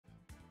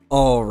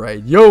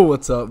Alright, yo,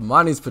 what's up?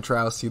 My name's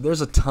Patrouski.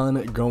 There's a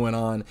ton going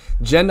on.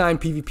 Gen 9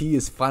 PvP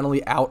is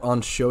finally out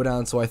on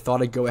Showdown, so I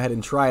thought I'd go ahead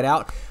and try it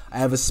out. I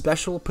have a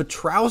special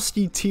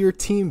Patrouski tier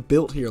team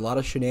built here. A lot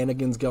of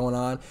shenanigans going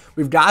on.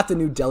 We've got the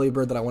new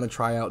Delibird that I want to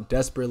try out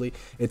desperately.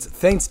 It's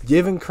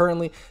Thanksgiving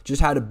currently.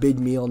 Just had a big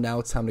meal. Now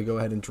it's time to go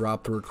ahead and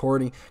drop the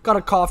recording. Got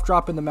a cough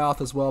drop in the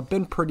mouth as well.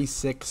 Been pretty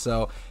sick,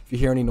 so if you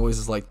hear any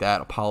noises like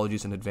that,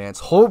 apologies in advance.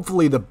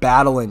 Hopefully the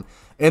battling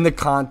and the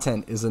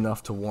content is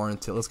enough to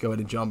warrant it. Let's go ahead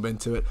and jump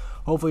into it.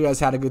 Hopefully you guys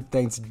had a good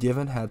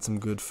Thanksgiving, had some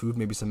good food,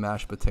 maybe some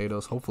mashed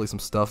potatoes, hopefully some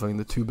stuffing,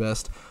 the two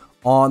best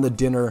on the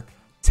dinner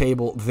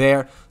table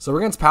there. So we're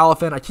against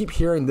Palafin. I keep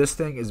hearing this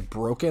thing is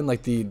broken,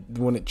 like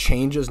when it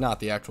changes, not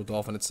the actual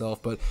dolphin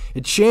itself, but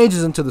it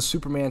changes into the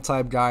Superman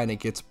type guy and it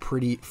gets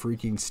pretty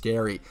freaking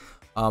scary.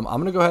 I'm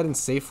going to go ahead and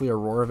safely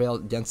Aurora Veil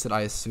against it,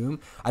 I assume.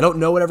 I don't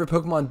know what every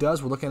Pokemon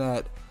does. We're looking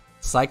at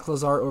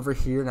Cyclizar over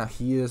here. Now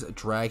he is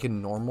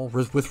Dragon Normal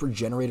with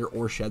Regenerator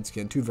or Shed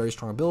Skin. Two very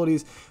strong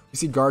abilities. We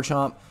see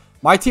Garchomp.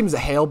 My team is a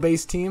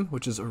Hail-based team,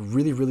 which is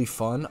really, really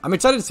fun. I'm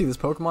excited to see this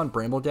Pokemon,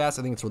 Brambleghast.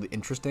 I think it's really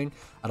interesting.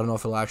 I don't know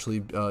if it'll actually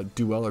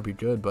do well or be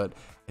good, but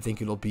I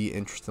think it'll be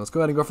interesting. Let's go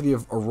ahead and go for the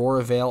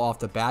Aurora Veil off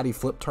the bat. He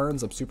flip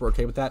turns. I'm super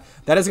okay with that.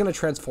 That is going to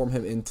transform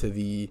him into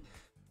the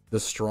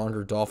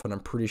stronger Dolphin,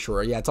 I'm pretty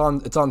sure. Yeah, it's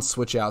on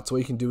switch out. So what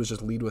you can do is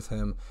just lead with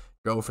him,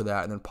 go for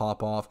that, and then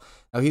pop off.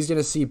 Now he's going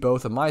to see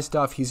both of my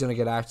stuff. He's going to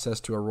get access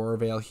to Aurora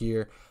Veil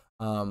here.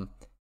 Trying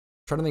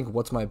to think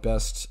what's my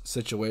best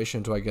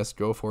situation to, I guess,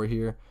 go for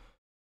here.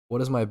 What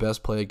is my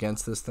best play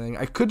against this thing?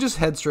 I could just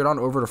head straight on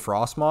over to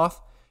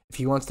Frostmoth if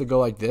he wants to go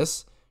like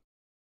this.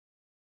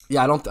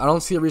 Yeah, I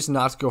don't see a reason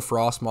not to go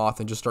Frostmoth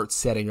and just start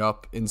setting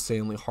up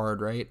insanely hard,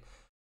 right?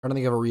 I don't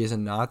think I have a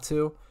reason not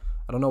to.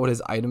 I don't know what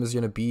his item is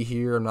going to be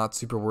here. I'm not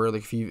super worried.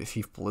 Like if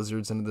he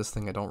blizzards into this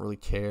thing, I don't really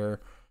care.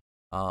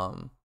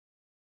 Yeah,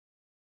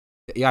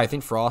 I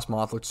think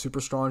Frostmoth looks super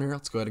strong here.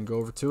 Let's go ahead and go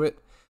over to it.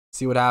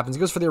 See what happens. He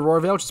goes for the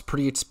Aurora Veil, which is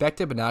pretty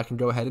expected, but now I can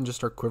go ahead and just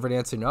start Quiver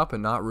Dancing up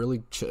and not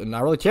really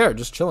care,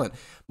 just chilling.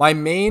 My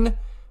main,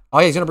 oh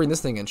yeah, he's gonna bring this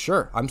thing in.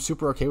 Sure, I'm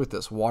super okay with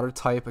this. Water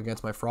type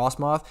against my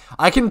Frostmoth.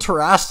 I can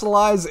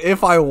Terrastalize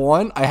if I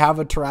want. I have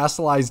a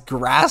Terrastalized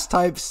Grass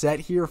type set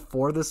here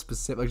for this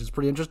specific, which is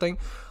pretty interesting.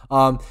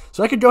 So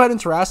I could go ahead and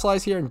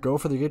Terrastalize here and go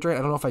for the Giga Drain.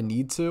 I don't know if I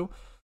need to.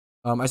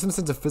 Since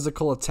it's a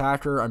physical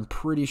attacker, I'm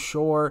pretty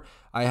sure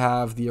I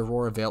have the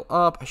Aurora Veil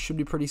up. I should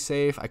be pretty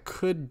safe. I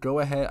could go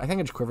ahead. I think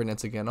I just Quiver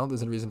Dance again. I don't think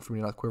there's a reason for me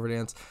to not Quiver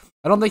Dance.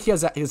 I don't think he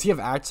has. Does he have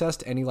access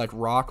to any like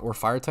rock or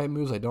fire type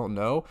moves? I don't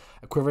know.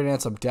 A Quiver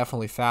Dance, I'm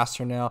definitely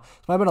faster now.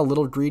 So I've been a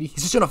little greedy.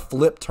 He's just gonna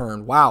flip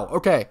turn. Wow.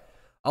 Okay,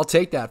 I'll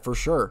take that for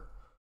sure.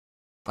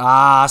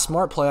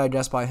 Smart play, I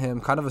guess, by him.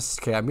 Kind of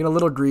okay. I'm being a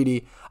little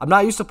greedy. I'm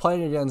not used to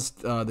playing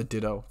against the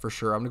Ditto for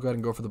sure. I'm gonna go ahead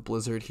and go for the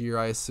Blizzard here,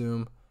 I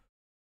assume.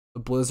 The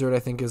Blizzard, I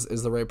think, is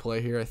the right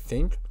play here, I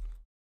think.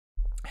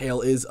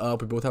 Hail is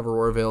up. We both have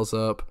Aurora Veils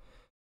up.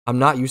 I'm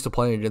not used to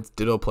playing against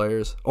Ditto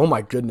players. Oh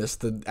my goodness,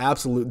 the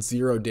absolute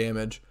zero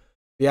damage.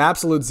 The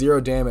absolute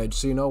zero damage.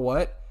 So you know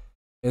what?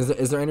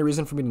 Is there any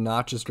reason for me to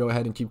not just go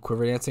ahead and keep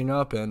Quiver Dancing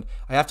up? And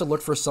I have to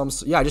look for some...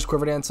 Yeah, I just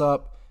Quiver Dance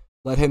up.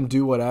 Let him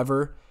do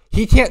whatever.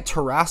 He can't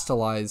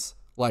Terrastalize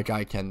like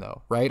I can,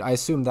 though, right? I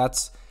assume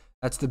that's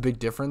the big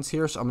difference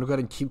here. So I'm going to go ahead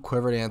and keep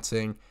Quiver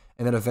Dancing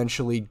and then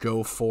eventually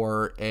go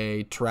for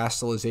a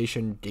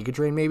Terrastalization Giga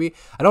Drain, maybe.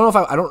 I don't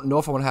know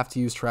if I want to have to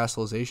use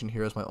Terrastalization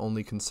here as my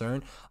only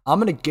concern. I'm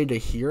gonna Giga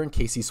here in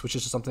case he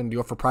switches to something to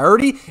go for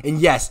priority. And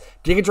yes,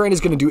 Giga Drain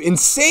is gonna do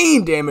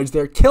insane damage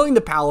there, killing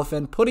the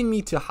Palafin, putting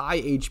me to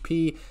high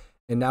HP.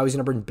 And now he's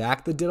gonna bring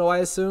back the Ditto, I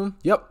assume.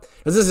 Yep,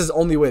 because this is his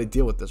only way to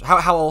deal with this. How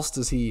else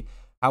does he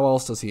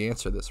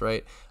answer this,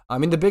 right? I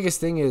mean, the biggest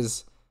thing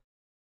is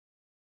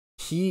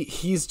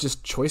he's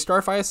just Choice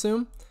Scarf, I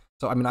assume.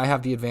 So, I mean, I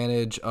have the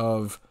advantage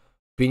of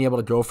being able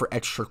to go for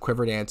extra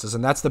Quiver Dances,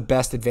 and that's the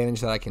best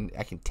advantage that I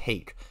can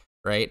take,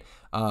 right?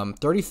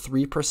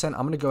 33%, I'm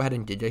going to go ahead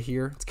and Giga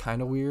here. It's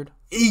kind of weird.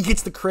 He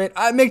gets the crit.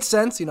 It makes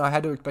sense. You know, I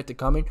had to expect it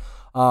coming.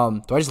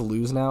 Do I just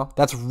lose now?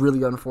 That's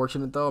really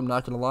unfortunate, though. I'm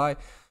not going to lie.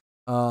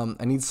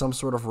 I need some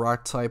sort of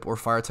rock type or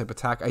fire type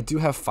attack. I do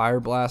have Fire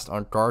Blast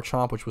on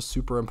Garchomp, which was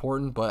super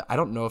important, but I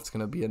don't know if it's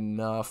going to be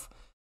enough.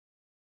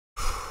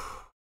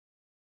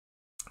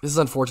 This is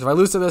unfortunate. If I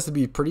lose to this, it'd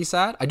be pretty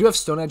sad. I do have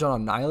Stone Edge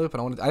on Annihilate,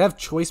 but I have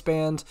Choice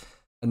Band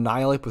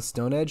Annihilate with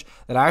Stone Edge.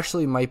 That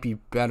actually might be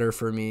better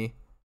for me.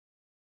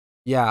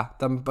 Yeah,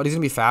 but he's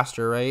going to be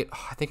faster, right?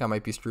 Oh, I think I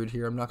might be screwed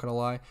here. I'm not going to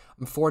lie.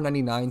 I'm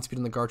 499 speed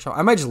on the Garchomp.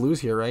 I might just lose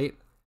here, right?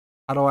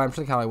 I'm trying to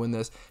think how I win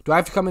this. Do I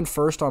have to come in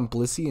first on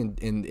Blissey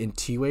and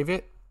T-Wave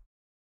it?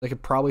 I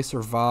could probably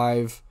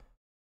survive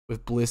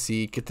with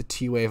Blissey, get the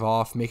T-Wave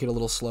off, make it a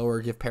little slower,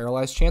 give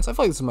Paralyzed chance. I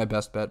feel like this is my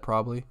best bet,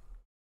 probably.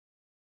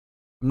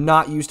 I'm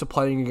not used to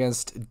playing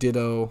against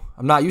Ditto.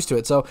 I'm not used to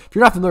it. So if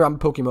you're not familiar, I'm a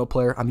PokeMMO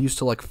player. I'm used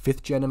to like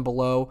 5th gen and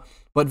below,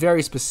 but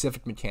very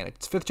specific mechanic.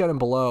 It's 5th gen and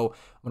below.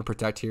 I'm going to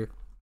protect here.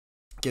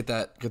 get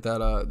that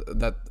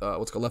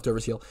what's called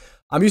leftovers heal.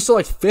 I'm used to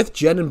like 5th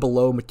gen and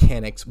below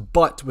mechanics,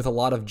 but with a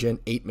lot of Gen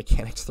 8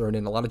 mechanics thrown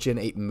in, a lot of Gen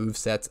 8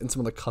 movesets, and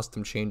some of the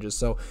custom changes.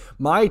 So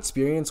my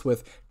experience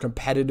with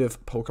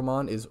competitive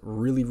Pokemon is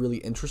really, really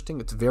interesting.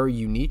 It's very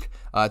unique.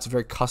 It's a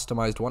very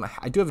customized one.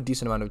 I do have a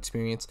decent amount of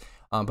experience,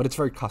 but it's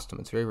very custom.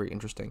 It's very, very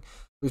interesting.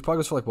 These probably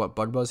goes for like what,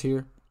 Bug Buzz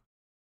here?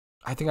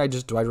 I think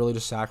do I really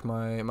just sack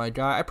my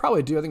guy? I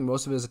probably do. I think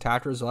most of his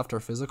attackers left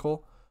are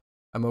physical.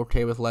 I'm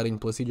okay with letting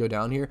Blissey go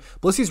down here.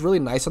 Blissey's really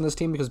nice on this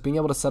team because being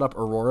able to set up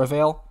Aurora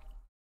Veil.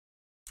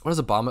 What is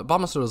a Bomb?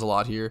 Bombasnow does a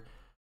lot here.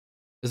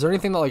 Is there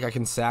anything that like I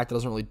can sack that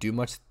doesn't really do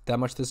that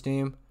much this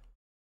game?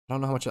 I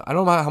don't know how much. I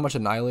don't know how much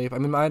Annihilate. I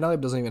mean, my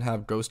Annihilate doesn't even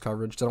have Ghost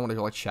coverage. So I don't want to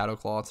go like Shadow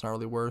Claw. It's not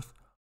really worth.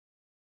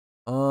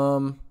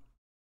 I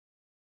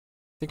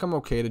think I'm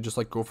okay to just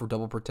like go for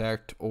Double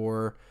Protect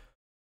or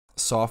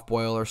Soft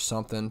Boil or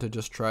something to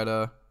just try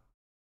to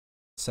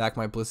sack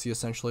my Blissey.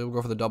 Essentially, we'll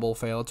go for the double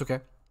fail. It's okay.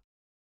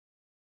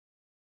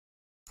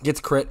 Gets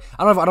crit.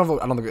 I don't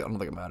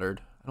think it mattered.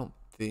 I don't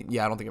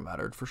think it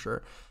mattered for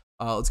sure.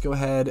 Let's go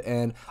ahead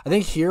and I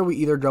think here we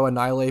either go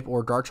Annihilate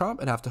or Garchomp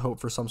and have to hope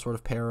for some sort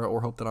of para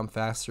or hope that I'm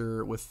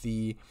faster with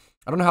the.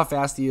 I don't know how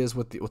fast he is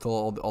with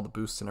all the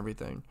boosts and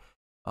everything.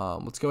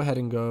 Let's go ahead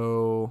and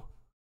go.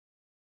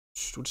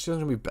 Which is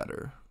gonna be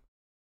better?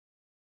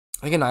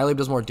 I think Annihilate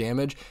does more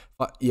damage.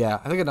 Yeah,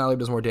 I think Annihilate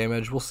does more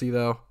damage. We'll see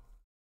though.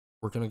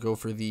 We're gonna go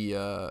for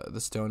the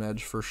Stone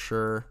Edge for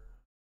sure.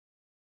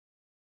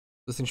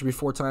 This thing should be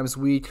 4 times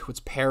weak.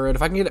 It's parried.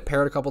 If I can get it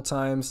parried a couple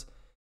times,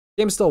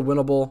 game's still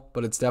winnable,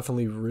 but it's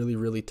definitely really,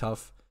 really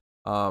tough.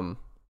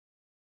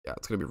 Yeah,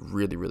 it's gonna be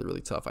really, really,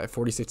 really tough. I have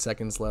 46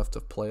 seconds left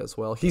of play as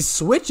well. He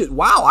switched it.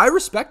 Wow, I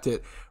respect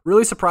it.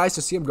 Really surprised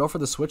to see him go for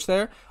the switch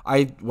there.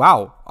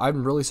 Wow,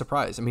 I'm really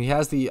surprised. I mean, he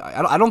has the.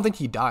 I don't think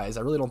he dies.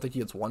 I really don't think he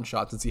gets one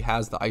shot since he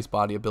has the Ice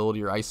Body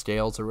ability or Ice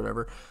Scales or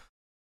whatever.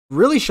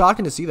 Really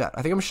shocking to see that.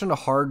 I think I'm just gonna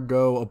hard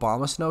go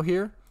Abomasnow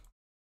here.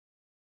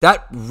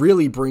 That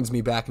really brings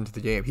me back into the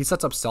game. He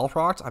sets up Stealth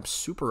Rocks. I'm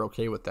super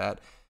okay with that.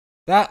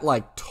 That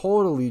like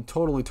totally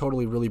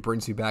really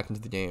brings me back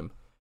into the game.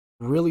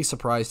 Really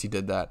surprised he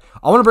did that.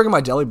 I want to bring in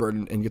my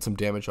Delibird and get some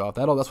damage off.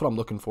 That's what I'm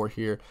looking for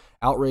here.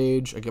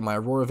 Outrage. I get my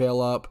Aurora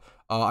Veil up.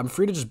 I'm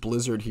free to just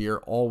Blizzard here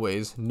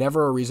always.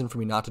 Never a reason for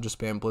me not to just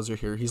spam Blizzard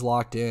here. He's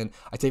locked in.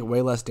 I take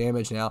way less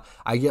damage now.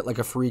 I get like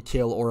a free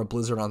kill or a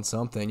Blizzard on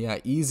something. Yeah,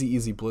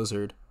 easy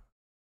Blizzard.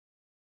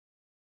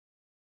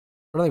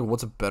 I don't think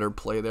what's a better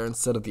play there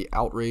instead of the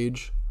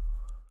Outrage.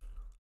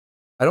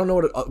 I don't know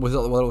what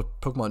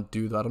Pokemon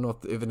do though. I don't know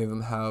if any of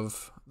them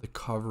have the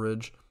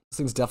coverage. This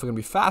thing's definitely gonna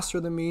be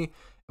faster than me.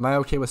 Am I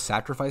okay with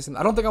sacrificing?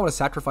 I don't think I want to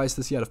sacrifice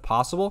this yet if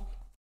possible.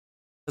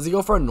 Does he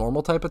go for a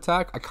normal type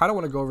attack? I kind of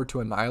want to go over to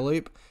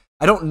Annihilate.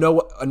 I don't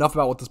know enough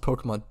about what this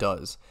Pokemon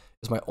does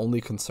is my only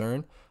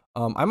concern.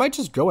 I might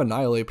just go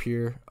Annihilate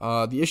here.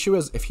 The issue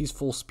is if he's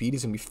full speed,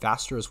 he's gonna be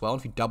faster as well. And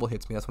if he double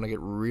hits me, that's when I get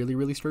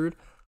really screwed.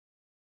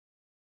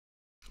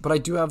 But I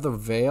do have the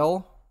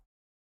Veil.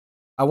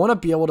 I want to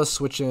be able to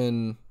switch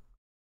in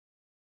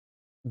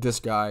this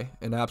guy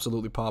and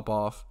absolutely pop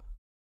off.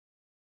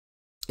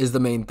 Is the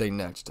main thing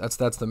next.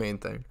 That's the main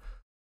thing.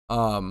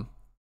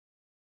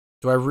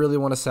 Do I really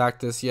want to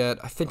sack this yet?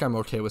 I think I'm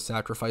okay with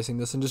sacrificing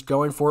this and just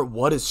going for it.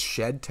 What does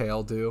Shed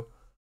Tail do?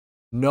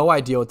 No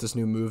idea what this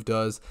new move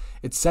does.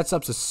 It sets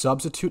up to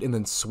substitute and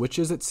then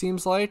switches, it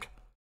seems like.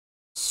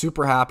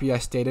 Super happy I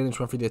stayed in and just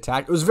went for the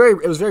attack. It was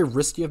very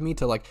risky of me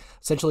to like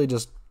essentially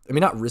just, I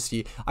mean, not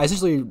risky. I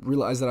essentially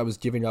realized that I was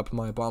giving up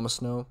my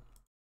Abomasnow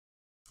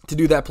to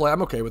do that play.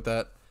 I'm okay with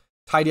that.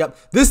 Tidy up.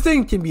 This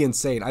thing can be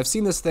insane. I've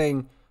seen this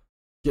thing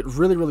get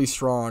really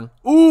strong.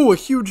 Ooh, a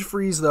huge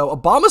freeze though.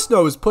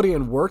 Abomasnow is putting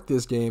in work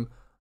this game.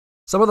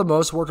 Some of the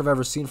most work I've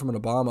ever seen from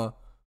an Obama.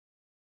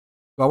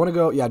 But I want to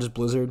go, yeah, just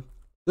Blizzard.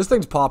 This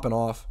thing's popping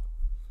off.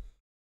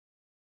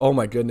 Oh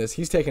my goodness,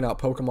 he's taking out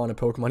Pokemon and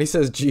Pokemon. He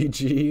says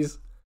GG's.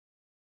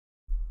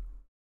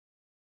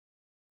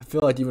 I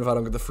feel like even if I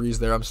don't get the freeze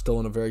there, I'm still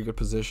in a very good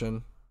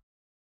position.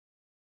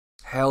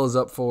 Hail is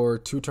up for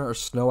 2 turns, or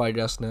Snow, I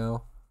guess,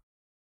 now.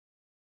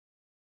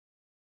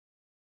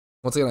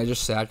 Once again, I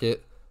just sack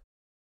it.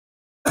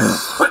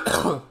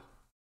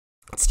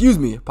 Excuse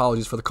me,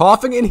 apologies for the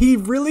coughing. And he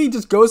really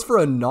just goes for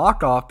a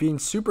knockoff, being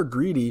super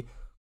greedy.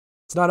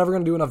 It's not ever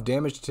going to do enough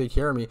damage to take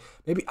care of me.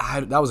 Maybe,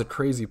 that was a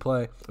crazy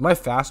play. Am I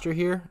faster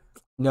here?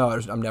 No,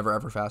 I'm never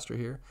ever faster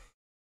here.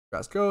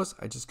 Grass goes.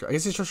 I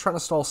guess he's just trying to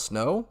stall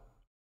Snow.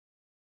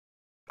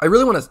 I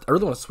really want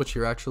to switch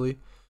here actually,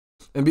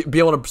 and be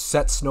able to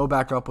set Snow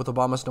back up with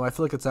Abomasnow. I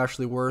feel like it's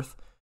actually worth.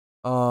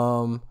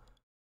 What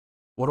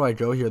do I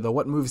go here though?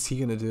 What move is he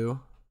gonna do?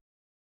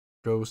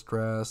 Ghost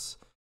Grass.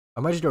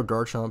 I might just go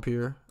Garchomp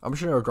here. I'm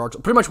just gonna go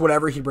Garchomp. Pretty much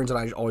whatever he brings in,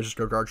 I always just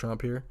go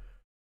Garchomp here.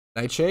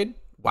 Nightshade.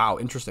 Wow,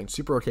 interesting.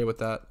 Super okay with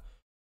that.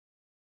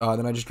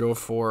 Then I just go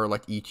for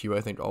like EQ.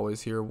 I think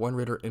always here. One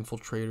Raider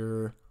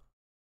Infiltrator.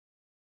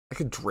 I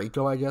could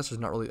Draco. I guess.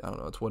 There's not really. I don't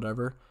know. It's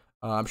whatever.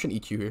 I'm just gonna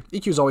EQ here.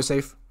 EQ is always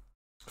safe.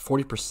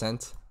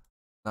 40%.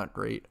 Not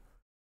great.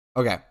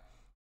 Okay.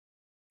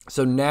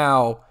 So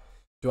now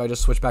Do I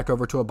just switch back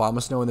over to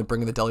Abomasnow and then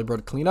bring in the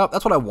Delibird cleanup?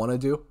 That's what I want to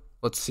do.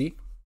 Let's see.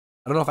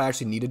 I don't know if I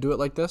actually need to do it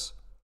like this.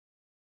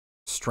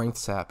 Strength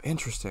Sap.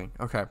 Interesting.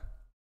 Okay.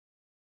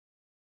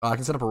 I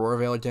can set up Aurora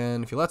Veil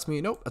again if he lets me.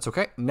 Nope, that's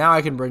okay. Now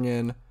I can bring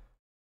in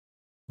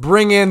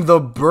the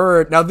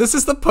bird. Now this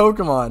is the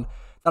Pokemon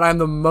that I'm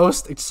the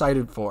most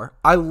excited for.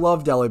 I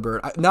love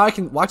Delibird. Now I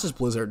can watch this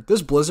Blizzard.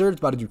 This Blizzard is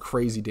about to do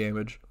crazy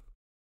damage.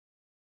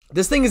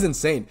 This thing is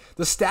insane.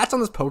 The stats on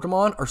this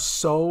Pokemon are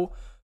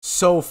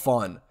so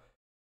fun.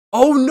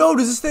 Oh no,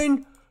 does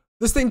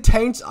this thing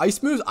tanks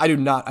ice moves? I do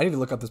not. I need to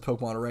look up this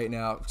Pokemon right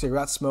now. So we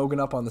got Smogon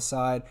up on the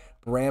side.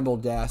 Bramble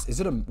Gas.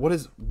 What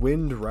is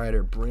Wind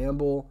Rider?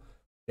 Bramble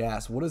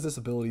Gas. What does this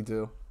ability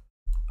do?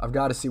 I've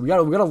got to see. We got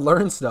to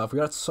learn stuff. We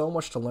got so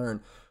much to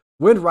learn.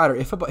 Wind Rider.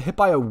 If hit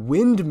by a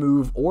wind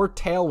move or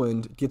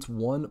tailwind, gets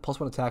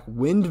 1+1 attack.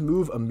 Wind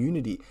move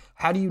immunity.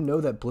 How do you know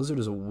that Blizzard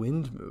is a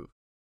wind move?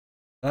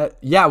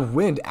 Yeah,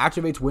 wind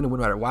activates wind and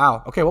Wind Rider.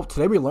 Wow. Okay, well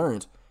today we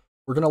learned.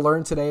 We're gonna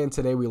learn today, and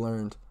today we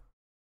learned.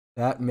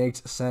 That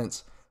makes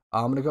sense.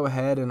 I'm gonna go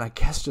ahead and I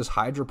guess just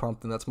Hydro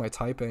Pump, and that's my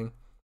typing.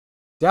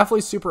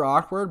 Definitely super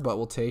awkward, but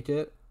we'll take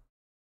it.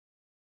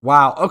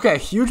 Wow. Okay,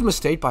 huge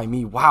mistake by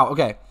me. Wow.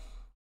 Okay.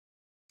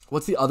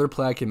 What's the other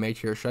play I can make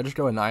here? Should I just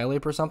go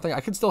Annihilate or something? I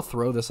could still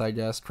throw this, I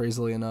guess,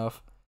 crazily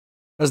enough.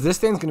 Because this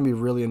thing's going to be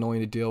really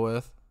annoying to deal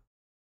with.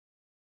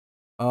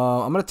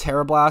 I'm going to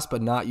Terra Blast,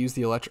 but not use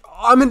the Electric.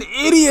 Oh, I'm an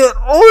idiot!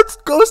 Oh, it's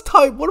Ghost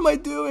type! What am I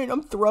doing?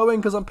 I'm throwing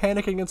because I'm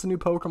panicking against a new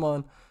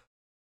Pokemon.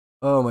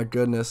 Oh my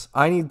goodness.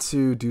 I need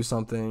to do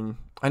something.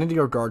 I need to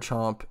go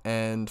Garchomp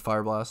and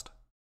Fire Blast.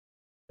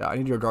 Yeah, I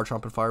need to go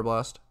Garchomp and Fire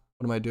Blast.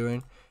 What am I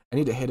doing? I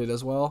need to hit it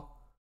as well.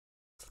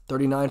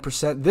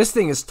 39%. This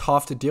thing is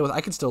tough to deal with.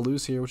 I can still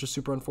lose here, which is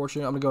super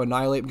unfortunate. I'm going to go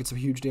Annihilate and get some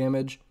huge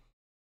damage.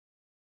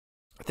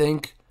 I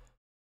think.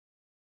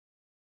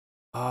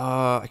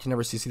 I can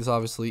never see this,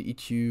 obviously.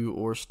 EQ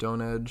or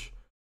Stone Edge.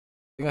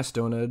 I think I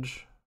Stone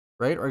Edge,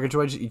 right? Or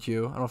do I just EQ?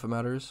 I don't know if it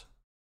matters.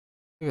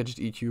 I think I just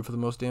EQ for the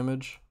most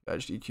damage. Yeah, I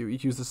just EQ.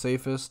 EQ is the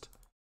safest.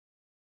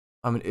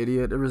 I'm an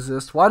idiot. It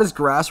resists. Why does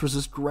Grass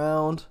resist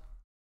Ground?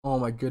 Oh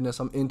my goodness,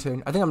 I'm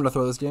inting. I think I'm going to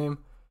throw this game.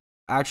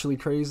 Actually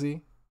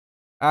crazy.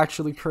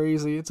 Actually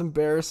crazy. It's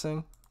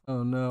embarrassing.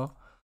 Oh no.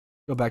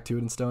 Go back to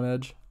it in Stone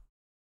Edge.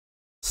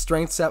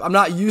 Strength Sap. I'm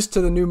not used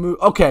to the new move.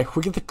 Okay,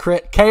 we get the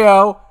crit.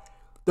 KO.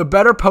 The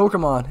better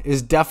Pokemon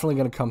is definitely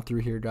going to come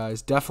through here,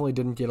 guys. Definitely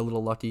didn't get a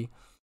little lucky.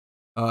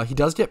 He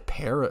does get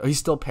Para. He's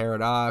still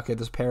Parrot. Ah, okay.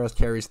 This Para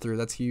carries through.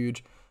 That's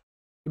huge.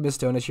 I miss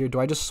Stone Edge here. Do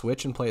I just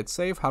switch and play it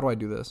safe? How do I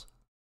do this?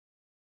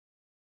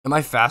 Am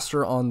I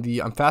faster on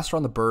the... I'm faster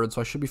on the bird,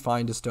 so I should be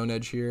fine to Stone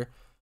Edge here.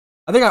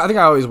 I think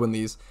I always win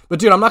these. But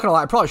dude, I'm not gonna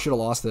lie, I probably should have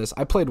lost this.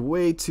 I made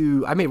way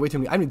too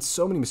many. I made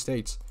so many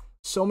mistakes.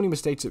 So many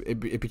mistakes it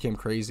became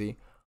crazy.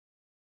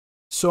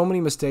 So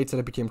many mistakes that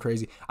it became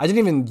crazy. I didn't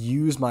even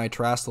use my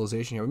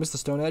Terastallization here. We missed the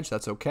Stone Edge,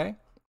 that's okay.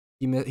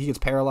 He gets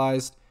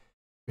paralyzed.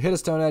 We hit a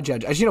Stone Edge. I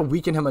just need to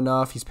weaken him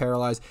enough. He's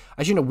paralyzed.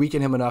 I just need to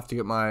weaken him enough to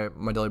get my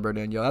Delibird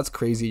in. Yo, that's a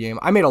crazy game.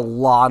 I made a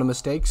lot of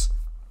mistakes.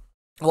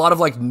 A lot of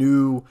like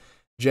new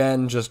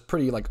gen, just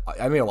pretty like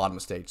I made a lot of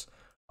mistakes.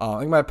 I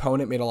think my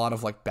opponent made a lot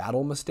of like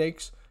battle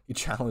mistakes. He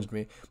challenged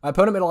me. My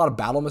opponent made a lot of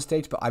battle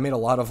mistakes, but I made a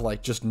lot of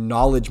like just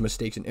knowledge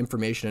mistakes and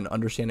information and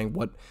understanding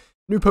what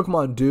new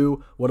Pokemon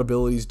do, what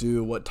abilities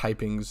do, what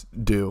typings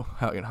do.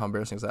 How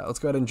embarrassing is that? Let's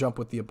go ahead and jump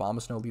with the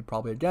Abomasnow lead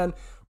probably again.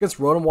 Against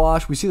Rotom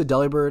Wash, we see the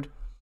Delibird.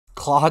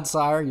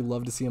 Clodsire, you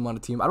love to see him on a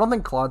team. I don't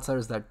think Clodsire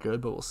is that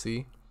good, but we'll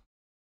see.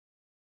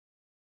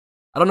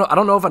 I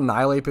don't know if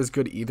Annihilate is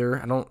good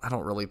either. I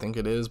don't really think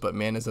it is, but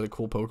man, is it a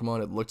cool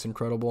Pokemon. It looks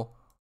incredible.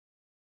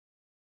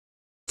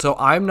 So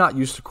I'm not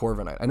used to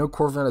Corviknight. I know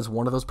Corviknight is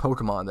one of those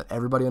Pokemon that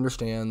everybody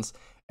understands,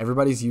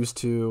 everybody's used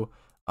to.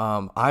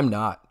 I'm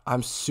not.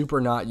 I'm super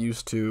not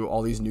used to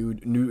all these new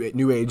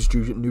age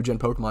new gen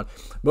Pokemon.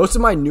 Most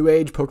of my new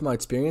age Pokemon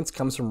experience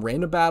comes from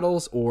random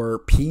battles or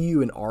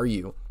PU and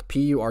RU.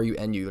 PU, RU,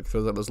 NU. Like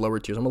those lower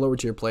tiers. I'm a lower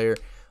tier player.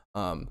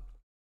 So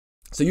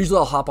usually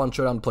I'll hop on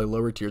Showdown to play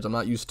lower tiers. I'm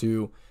not used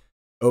to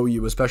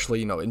OU,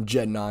 especially, in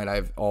Gen 9. I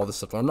have all this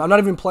stuff. I'm not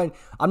even playing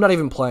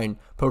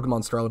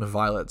Pokemon Scarlet and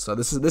Violet. So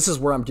this is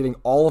where I'm getting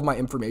all of my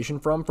information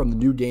from the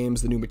new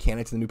games, the new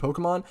mechanics, the new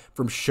Pokemon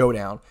from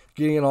Showdown.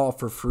 Getting it all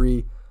for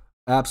free.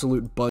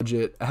 Absolute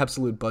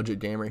budget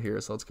gamer here.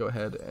 So let's go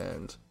ahead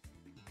and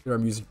get our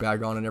music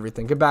bag on and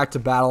everything. Get back to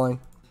battling.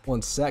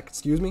 1 sec,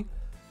 excuse me.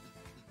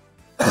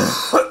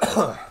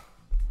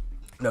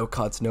 No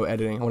cuts, no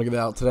editing. I want to get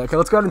that out today. Okay,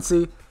 let's go ahead and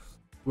see what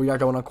we got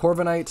going on.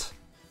 Corviknight.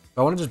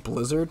 I want to just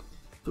Blizzard.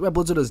 I think my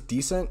Blizzard is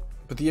decent,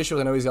 but the issue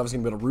is I know he's obviously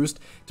going to be able to roost.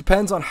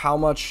 Depends on how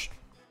much...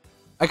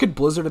 I could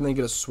Blizzard and then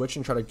get a switch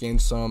and try to gain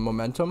some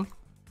momentum.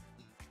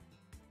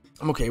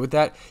 I'm okay with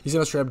that. He's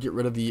going to straight up get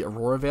rid of the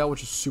Aurora Veil,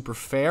 which is super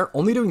fair.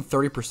 Only doing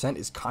 30%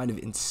 is kind of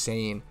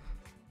insane.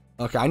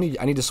 Okay, I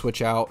need to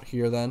switch out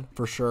here then,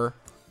 for sure.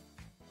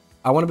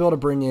 I want to be able to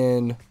bring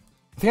in...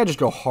 I think I just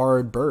go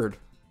hard bird.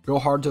 Go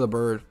hard to the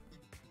bird.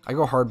 I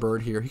go hard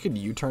bird here. He could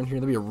U-turn here.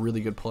 That'd be a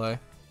really good play.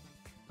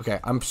 Okay,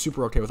 I'm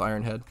super okay with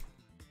Iron Head.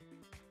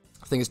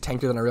 This thing is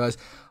tankier than I realized.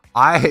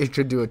 I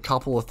should do a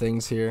couple of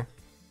things here.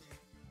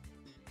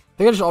 I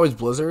think I should always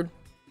Blizzard.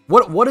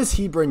 What does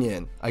he bring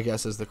in, I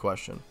guess, is the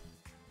question.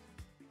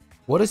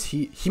 What is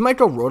he? He might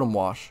go Rotom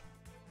Wash.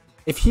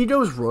 If he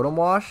goes Rotom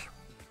Wash,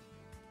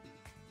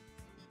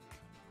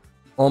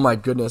 oh my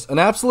goodness. An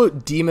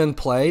absolute demon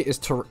play is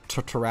to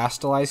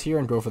Terrastalize here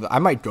and go for the... I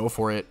might go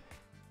for it.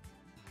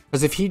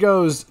 Because if he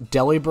goes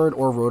Delibird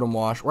or Rotom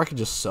Wash, or I could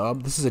just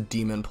sub, this is a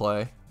demon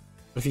play.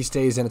 But if he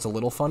stays in, it's a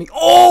little funny.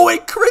 Oh,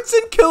 it crits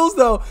and kills,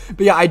 though.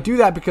 But yeah, I do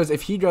that because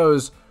if he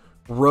goes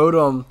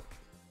Rotom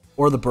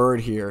or the bird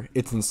here,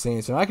 it's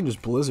insane. So now I can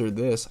just Blizzard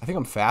this. I think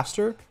I'm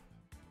faster.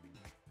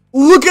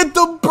 Look at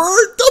the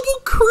bird.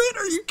 Double crit.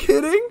 Are you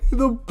kidding?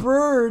 The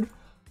bird.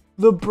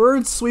 The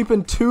bird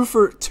sweeping 2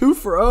 for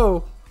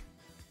 0.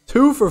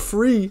 2 for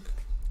free.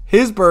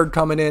 His bird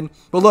coming in.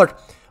 But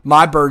look,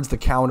 my bird's the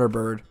counter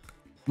bird.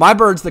 My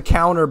bird's the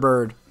counter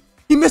bird.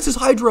 He missed his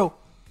Hydro.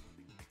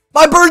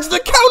 My bird's the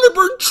counter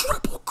bird.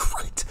 Triple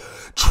crit.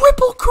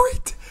 Triple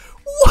crit.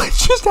 What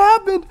just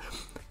happened?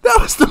 That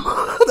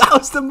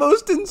was the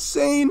most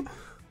insane.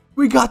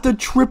 We got the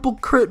triple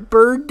crit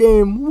bird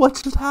game.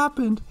 What just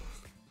happened?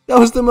 That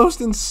was the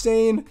most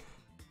insane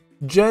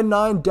Gen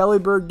 9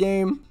 Delibird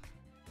game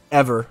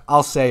ever.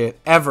 I'll say it.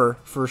 Ever,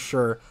 for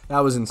sure. That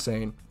was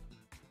insane.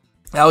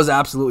 That was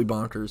absolutely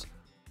bonkers.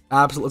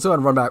 Absolutely. Let's go ahead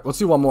and run back. Let's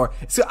do one more.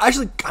 So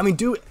actually, I mean,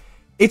 dude,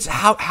 it's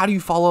how do you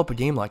follow up a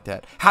game like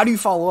that? How do you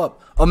follow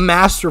up a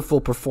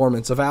masterful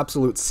performance of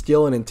absolute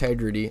skill and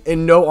integrity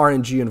and no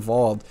RNG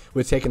involved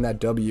with taking that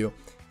W?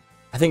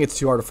 I think it's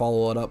too hard to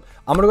follow it up.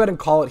 I'm going to go ahead and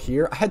call it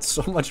here. I had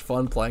so much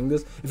fun playing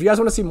this. If you guys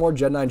want to see more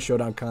Gen 9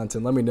 Showdown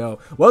content, let me know.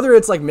 Whether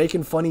it's like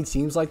making funny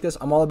teams like this,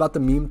 I'm all about the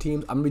meme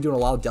teams. I'm going to be doing a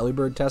lot of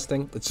Delibird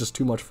testing. It's just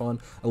too much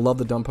fun. I love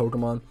the dumb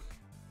Pokemon.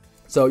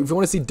 So if you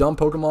want to see dumb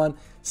Pokemon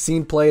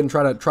seen played and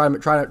try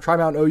them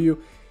out in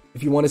OU,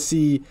 if you want to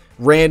see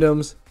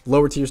randoms,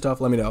 lower tier stuff,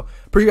 let me know.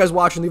 Appreciate you guys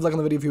watching. Leave a like on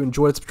the video if you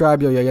enjoyed it.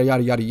 Subscribe. Yada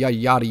yada yada yada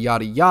yada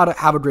yada yada.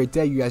 Have a great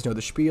day. You guys know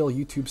the spiel.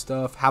 YouTube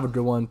stuff. Have a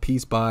good one.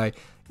 Peace. Bye.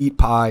 Eat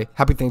pie.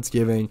 Happy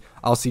Thanksgiving.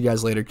 I'll see you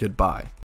guys later. Goodbye.